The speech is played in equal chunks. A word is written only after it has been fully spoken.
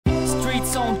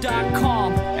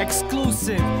Beatzone.com,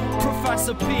 exclusive.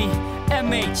 Professor P,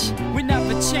 MH. We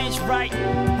never change, right?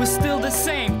 We're still the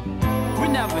same. We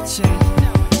never change.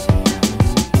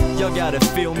 Y'all gotta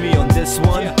feel me on this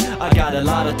one. I got a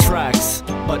lot of tracks,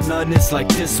 but none is like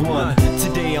this one.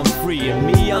 Today I'm free and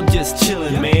me, I'm just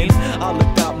chillin', man. I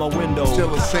looked out my window. Still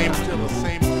the same, still the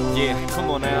same. Yeah, come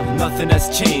on now. Nothing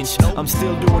has changed. I'm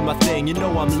still doing my thing. You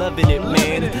know I'm loving it,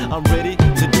 man. I'm ready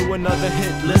to do another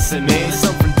hit. Listen, man,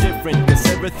 something different, cause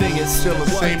everything is Still the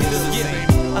same, still the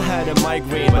same. I had a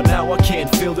migraine, but now I can't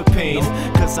feel the pain.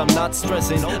 Cause I'm not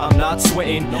stressing, I'm not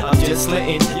sweating. I'm just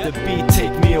letting the beat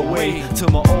take me away to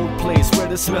my old place where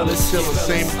the smell is Still the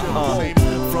same, still the same.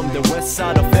 From the west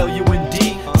side of LUND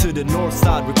to the north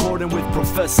side, recording with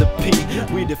Professor P.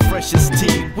 We the freshest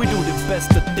team, we do the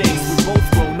best of things. We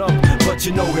both grown up, but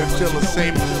you know we're Still the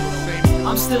same, still the same.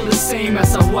 I'm still the same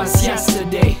as I was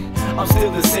yesterday. I'm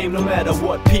still the same no matter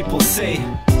what people say.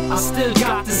 I still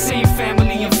got the same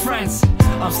family and friends.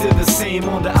 I'm still the same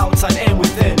on the outside and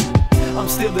within. I'm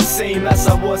still the same as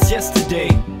I was yesterday.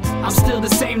 I'm still the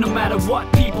same no matter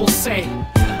what people say.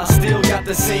 I still got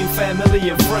the same family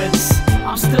and friends.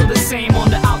 I'm still the same on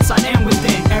the outside and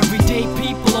within. Everyday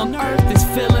people on earth is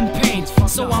feeling pain.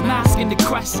 So I'm asking the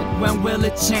question, when will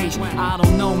it change? I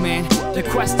don't know, man, the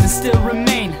questions still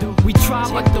remain. We try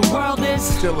like the world is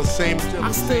Still the same, still I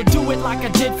the still same. do it like I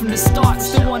did from the start.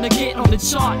 Still wanna get on the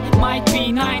chart. Might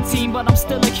be 19, but I'm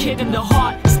still a kid in the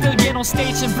heart. Still get on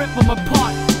stage and rip them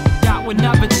apart. That would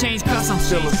never change cause I'm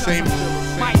Still the same, still the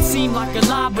same. Might seem like a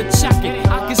lie, but check it.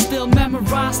 I can still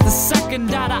memorize the second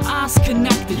that our eyes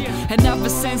connected. And ever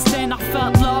since then I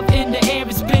felt love in the air.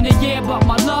 It's been a year, but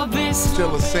my love is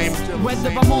Still the same, still the whether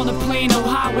same. I'm on a plane or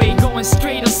highway, going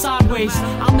straight or sideways,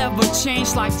 I'll never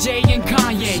change like Jay and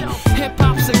Kanye.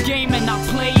 Hip-hop's a game and I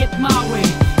play it my way.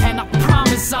 And I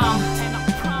promise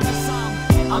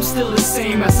I'm still the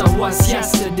same as I was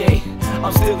yesterday.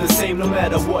 I'm still the same no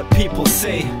matter what people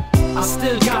say. I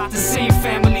still got the same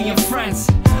family and friends.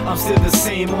 I'm still the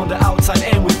same on the outside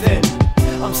and within.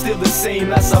 I'm still the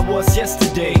same as I was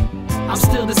yesterday. I'm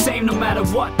still the same no matter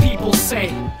what people say.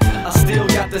 I still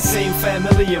got the same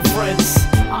family and friends.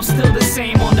 I'm still the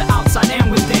same on the outside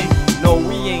and within. No,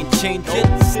 we ain't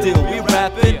changing, still we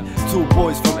rapping. Two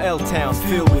boys from L-Town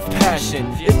filled with passion.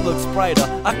 It looks brighter,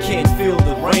 I can't feel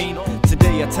the rain.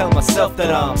 Today I tell myself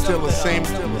that I'm Still the same,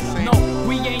 still the same. No,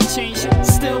 we ain't changing,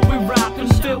 still we rapping.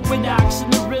 Filled with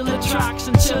action, a real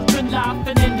attraction. Children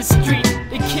laughing in the street,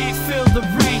 they can't feel the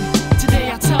rain.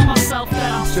 Today I tell myself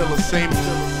that I'm Still the same, still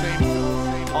the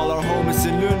same. all our homies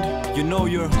in Lund, you know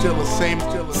you're Still the same,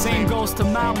 still the Same same. goes to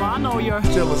Malmo, I know you're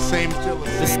Still the same, still the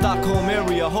the same. Stockholm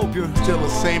area, hope you're Still the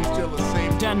same, still the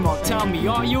same. Denmark, tell me,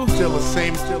 are you? Still the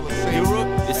same, still the same. Europe,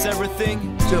 it's everything.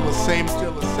 Still the same,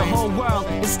 still the The same. whole world,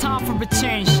 it's time for a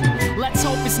change. Let's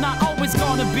hope it's not always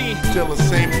gonna be. Still the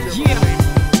same, still Yeah. the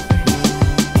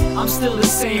same. I'm still the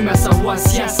same as I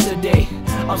was yesterday.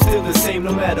 I'm still the same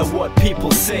no matter what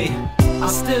people say. I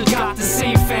still got the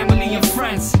same family and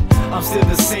friends. I'm still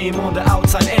the same on the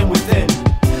outside and within.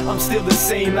 I'm still the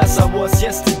same as I was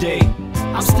yesterday.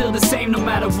 I'm still the same no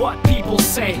matter what people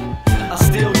say. I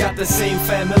still got the same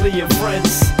family and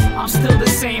friends. I'm still the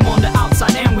same on the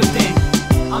outside and within.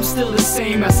 I'm still the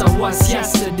same as I was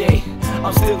yesterday.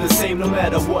 I'm still the same no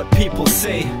matter what people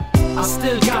say. I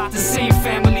still got the same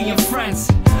family and friends.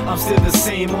 I'm still the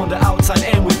same on the outside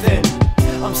and within.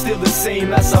 I'm still the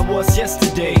same as I was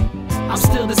yesterday. I'm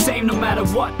still the same no matter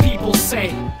what people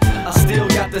say. I still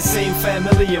got the same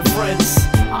family and friends.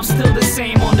 I'm still the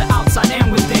same on the outside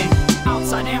and within.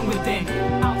 Outside and within.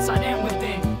 Outside and